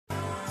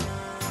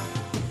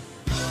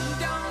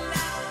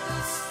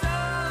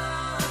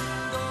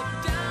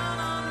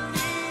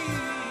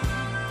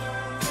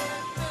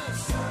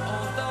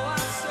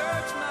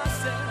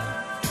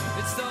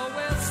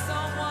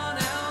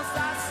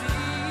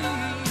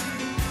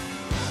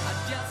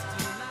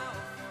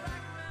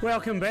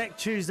Welcome back,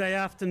 Tuesday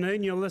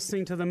afternoon. You're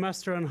listening to the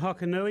Muster on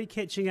Hokanui,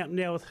 catching up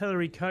now with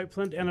Hilary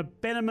Copland and a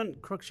Bannerman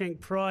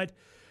Crookshank Pride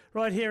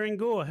right here in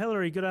Gore.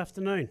 Hilary, good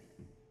afternoon.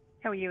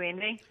 How are you,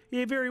 Andy?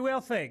 Yeah, very well,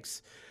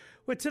 thanks.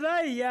 Well,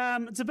 today,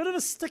 it's a bit of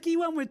a sticky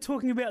one we're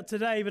talking about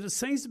today, but it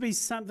seems to be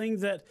something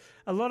that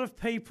a lot of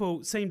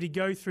people seem to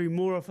go through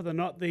more often than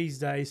not these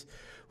days.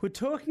 We're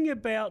talking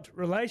about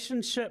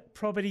relationship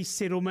property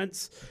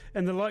settlements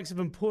and the likes of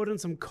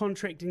importance of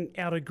contracting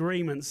out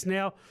agreements.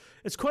 Now,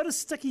 it's quite a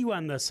sticky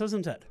one, this,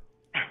 isn't it?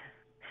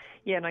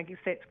 Yeah, and I guess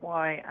that's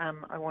why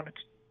I wanted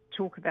to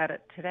talk about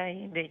it today,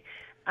 Andy.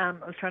 I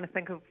was trying to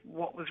think of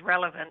what was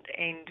relevant,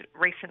 and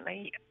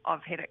recently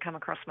I've had it come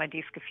across my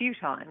desk a few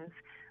times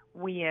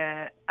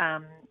where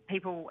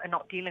people are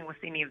not dealing with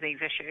any of these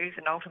issues,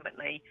 and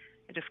ultimately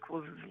it just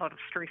causes a lot of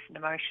stress and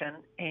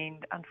emotion,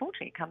 and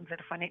unfortunately it comes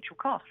at a financial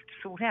cost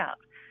to sort out.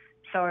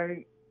 So,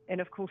 and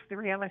of course the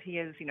reality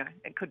is,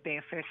 it could be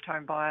a first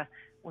home buyer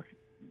with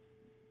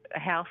a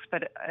house,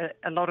 but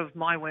a lot of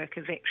my work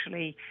is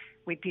actually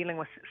we're dealing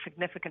with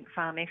significant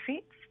farm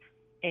assets,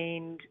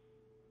 and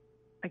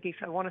I guess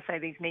I want to say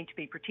these need to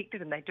be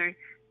protected, and they do,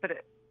 but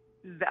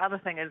the other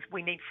thing is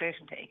we need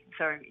certainty.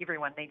 So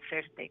everyone needs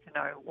certainty to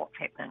know what's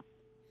happening.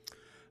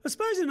 I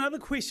suppose another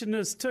question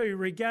is too,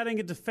 regarding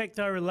a de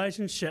facto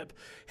relationship,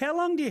 how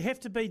long do you have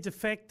to be de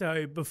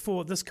facto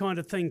before this kind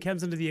of thing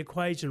comes into the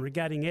equation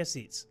regarding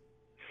assets?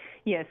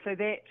 Yeah, so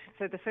the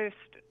first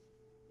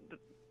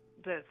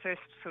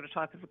sort of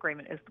type of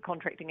agreement is the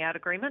contracting out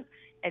agreement,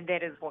 and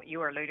that is what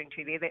you're alluding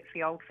to there. That's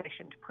the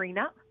old-fashioned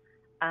prenup,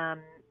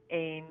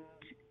 and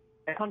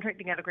a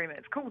contracting out agreement,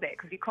 it's called that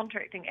because you're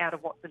contracting out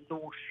of what the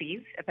law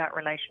says about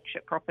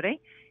relationship property,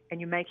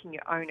 and you're making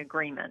your own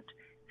agreement.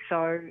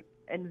 So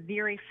in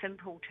very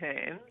simple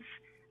terms,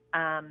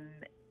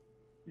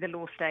 the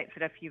law states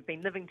that if you've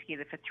been living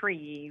together for 3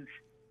 years,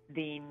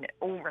 then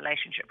all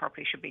relationship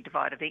property should be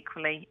divided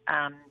equally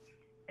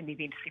in the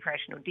event of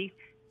separation or death.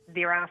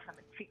 There are some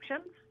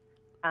exceptions,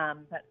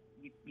 but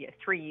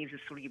 3 years is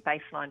sort of your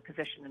baseline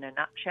position in a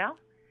nutshell.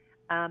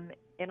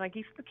 And I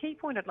guess the key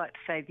point I'd like to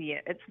say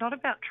there, it's not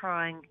about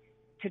trying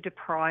to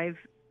deprive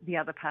the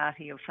other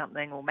party of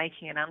something or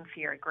making an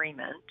unfair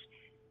agreement.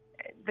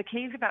 The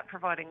key is about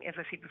providing, as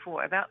I said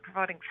before, about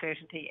providing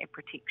certainty and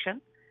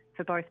protection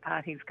for both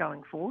parties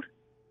going forward.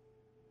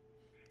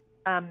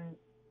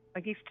 I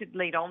guess to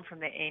lead on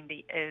from that,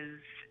 Andy, is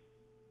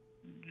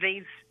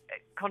these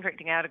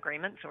contracting out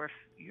agreements, or if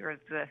you're of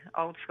the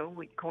old school,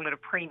 we call it a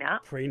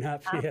prenup.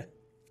 Prenup,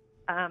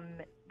 yeah.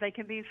 They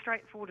can be as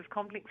straightforward as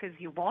complex as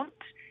you want,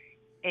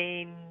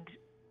 and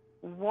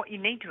what you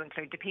need to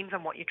include depends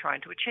on what you're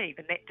trying to achieve,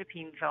 and that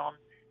depends on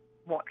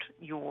what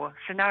your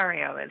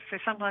scenario is. So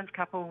sometimes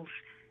couples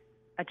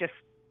are just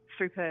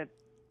super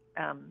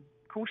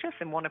cautious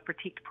and want to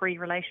protect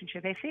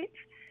pre-relationship assets,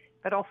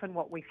 but often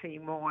what we see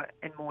more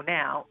and more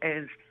now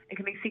is it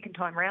can be second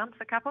time round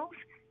for couples.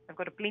 They've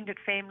got a blended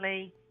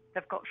family,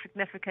 they've got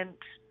significant,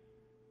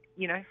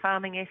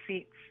 farming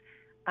assets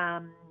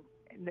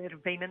that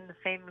have been in the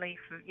family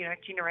for,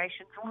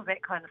 generations, all of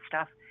that kind of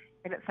stuff.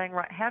 And it's saying,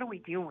 right, how do we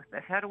deal with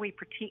this? How do we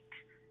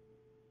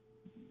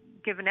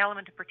give an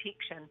element of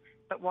protection,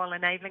 but while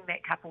enabling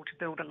that couple to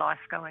build a life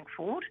going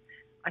forward?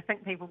 I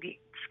think people get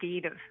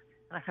scared of,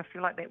 and I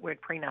feel like that word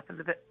prenup is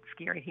a bit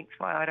scary, hence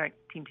why I don't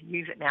tend to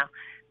use it now.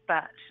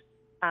 But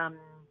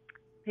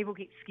people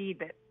get scared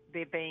that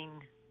they're being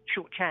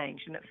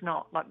shortchanged, and it's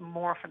not. Like,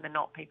 more often than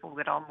not, people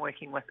that I'm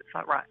working with, it's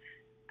like, right,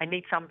 I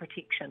need some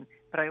protection,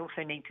 but I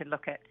also need to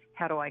look at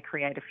how do I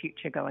create a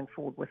future going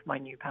forward with my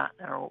new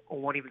partner, or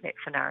whatever that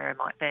scenario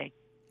might be.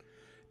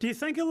 Do you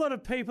think a lot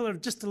of people are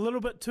just a little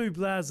bit too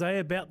blasé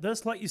about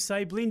this? Like you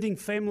say, blending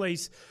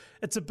families,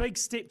 it's a big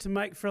step to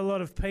make for a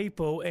lot of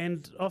people,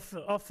 and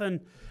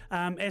often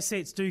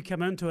assets do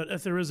come into it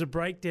if there is a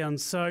breakdown.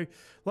 So,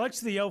 like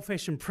the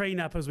old-fashioned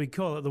prenup, as we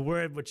call it, the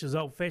word which is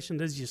old-fashioned,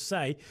 as you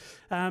say,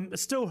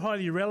 it's still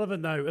highly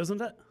relevant though,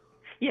 isn't it?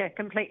 Yeah,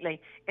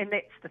 completely. And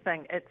that's the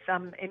thing. It's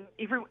and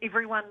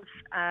everyone's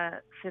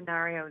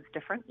scenario is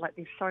different. Like,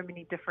 there's so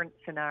many different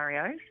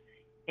scenarios,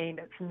 and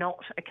it's not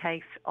a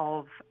case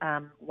of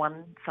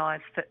one size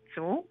fits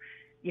all.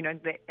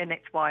 And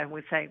that's why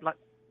we say, like,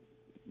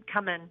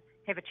 come in,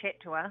 have a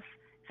chat to us,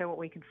 so what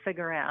we can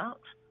figure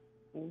out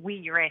where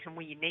you're at and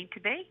where you need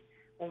to be,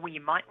 or where you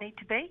might need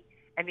to be.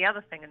 And the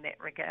other thing in that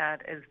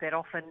regard is that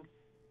often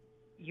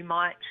you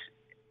might.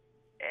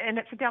 And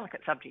it's a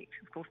delicate subject.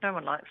 Of course, no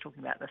one likes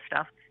talking about this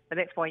stuff, but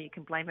that's why you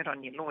can blame it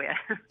on your lawyer.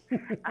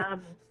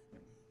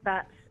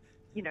 But,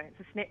 it's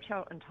a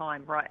snapshot in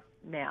time right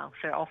now.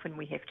 So often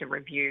we have to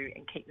review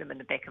and keep them in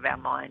the back of our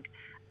mind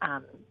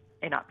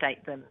and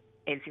update them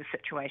as your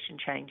situation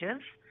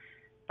changes.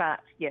 But,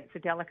 yeah, it's a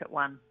delicate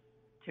one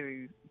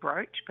to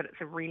broach, but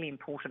it's a really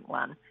important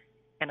one.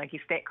 And I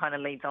guess that kind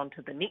of leads on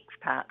to the next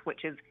part,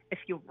 which is if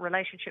your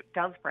relationship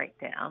does break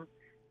down,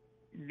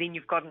 then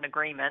you've got an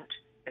agreement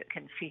that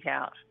can set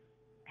out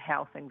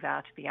how things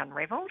are to be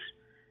unravelled.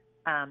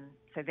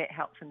 So that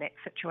helps in that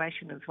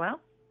situation as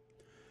well.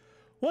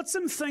 What's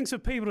some things for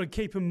people to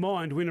keep in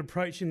mind when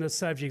approaching this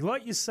subject?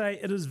 Like you say,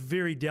 it is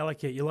very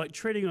delicate. You're like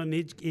treading on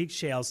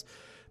eggshells,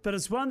 but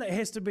it's one that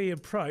has to be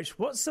approached.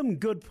 What's some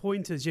good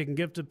pointers you can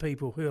give to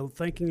people who are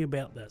thinking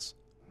about this?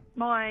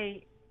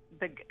 My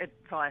big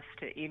advice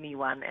to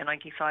anyone, and I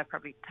guess I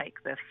probably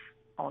take this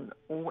on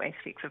all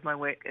aspects of my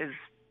work, is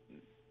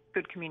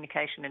good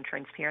communication and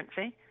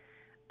transparency.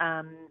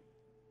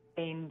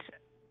 And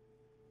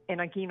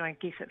again, I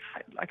guess it's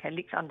okay.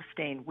 Let's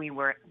understand where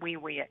we're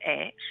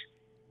at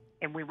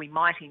and where we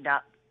might end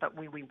up, but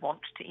where we want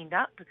to end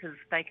up, because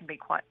they can be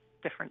quite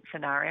different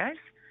scenarios.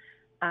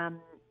 And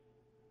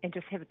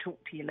just have a talk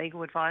to your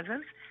legal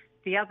advisors.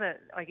 The other,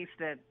 I guess,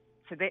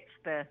 so that's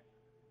the,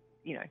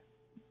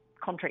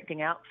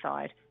 contracting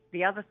outside.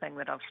 The other thing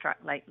that I've struck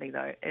lately,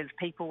 though, is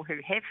people who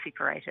have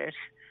separated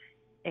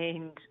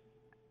and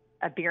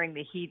are burying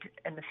their head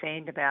in the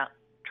sand about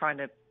trying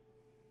to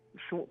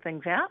sort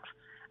things out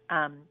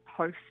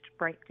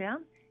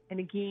post-breakdown. And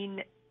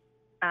again,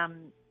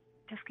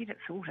 just get it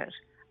sorted.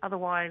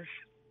 Otherwise,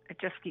 it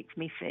just gets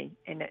messy,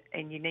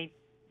 and you need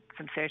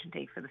some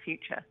certainty for the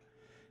future.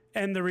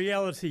 And the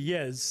reality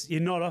is,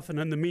 you're not often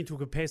in the mental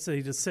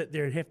capacity to sit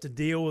there and have to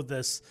deal with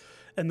this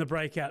in the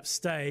breakup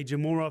stage.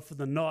 And more often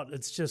than not,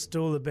 it's just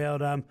all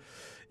about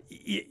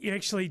you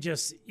actually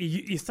just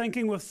you're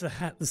thinking with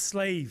the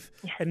sleeve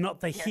and not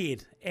the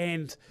head,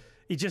 and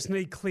you just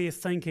need clear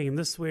thinking. And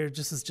this is where it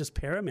is just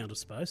paramount, I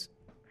suppose.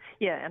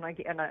 Yeah, and I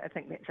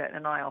think that's it.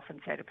 And I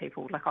often say to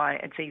people,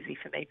 it's easy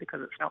for me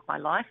because it's not my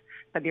life,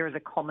 but there is a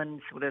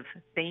common sort of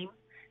theme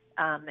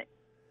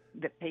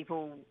that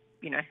people,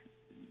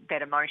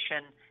 that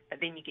emotion,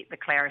 but then you get the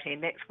clarity,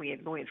 and that's where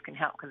lawyers can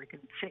help, because they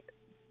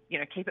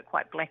can keep it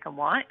quite black and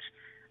white.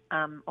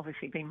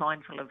 Obviously, be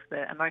mindful of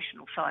the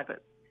emotional side,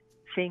 but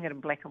seeing it in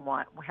black and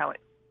white,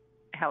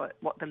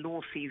 what the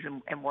law says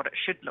and what it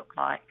should look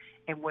like,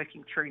 and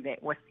working through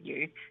that with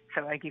you.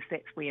 So I guess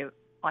that's where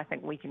I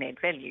think we can add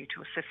value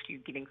to assist you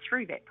getting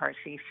through that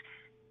process,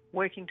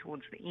 working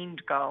towards the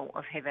end goal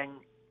of having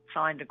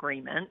signed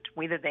agreement,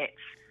 whether that's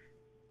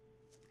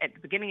at the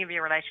beginning of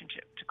your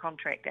relationship to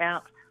contract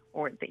out,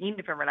 or at the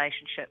end of a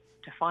relationship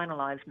to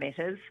finalise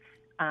matters.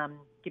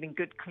 Getting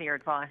good, clear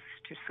advice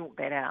to sort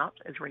that out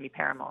is really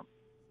paramount.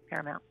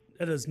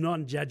 It is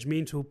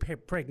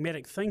non-judgmental,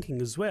 pragmatic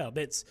thinking as well.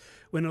 That's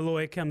when a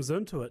lawyer comes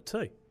into it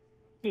too.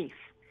 Yes,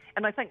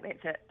 and I think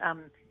that's it.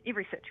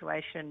 Every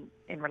situation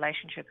in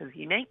relationship is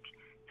unique,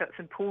 so it's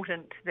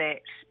important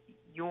that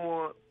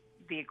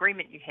the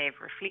agreement you have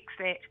reflects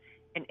that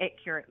and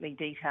accurately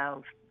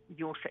details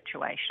your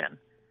situation.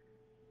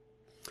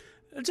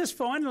 Just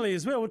finally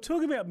as well, we'll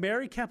talk about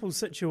married couple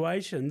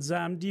situations.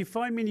 Do you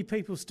find many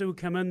people still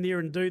come in there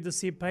and do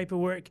this here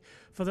paperwork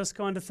for this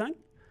kind of thing?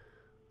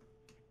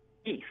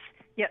 Yes.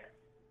 Yep.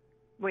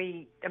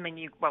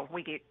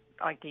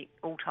 I get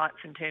all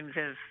types in terms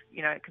of,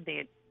 it can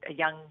be a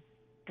young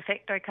de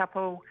facto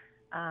couple,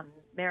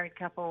 married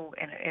couple,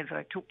 and as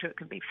I talk to, it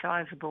can be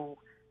sizeable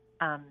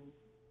farm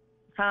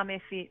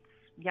assets,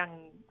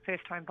 young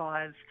first-home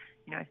buyers.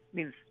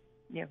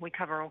 We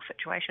cover all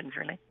situations,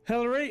 really.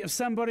 Hilary, if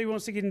somebody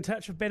wants to get in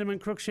touch with Bannerman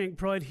Cruikshank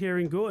Pride here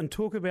in Gore and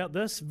talk about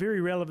this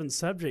very relevant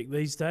subject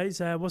these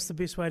days, what's the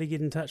best way to get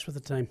in touch with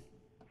the team?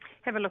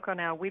 Have a look on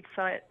our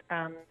website,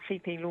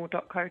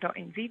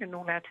 cplaw.co.nz, and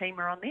all our team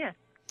are on there.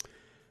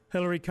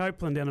 Hilary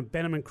Copland down at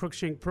Bannerman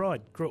Cruikshank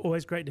Pride.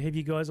 Always great to have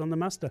you guys on the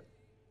muster.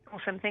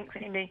 Awesome. Thanks,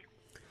 Andy.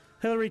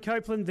 Hilary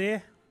Copland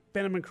there,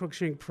 Bannerman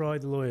Cruikshank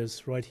Pride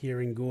lawyers right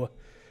here in Gore.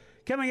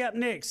 Coming up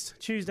next,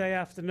 Tuesday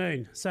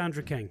afternoon,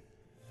 Sandra King.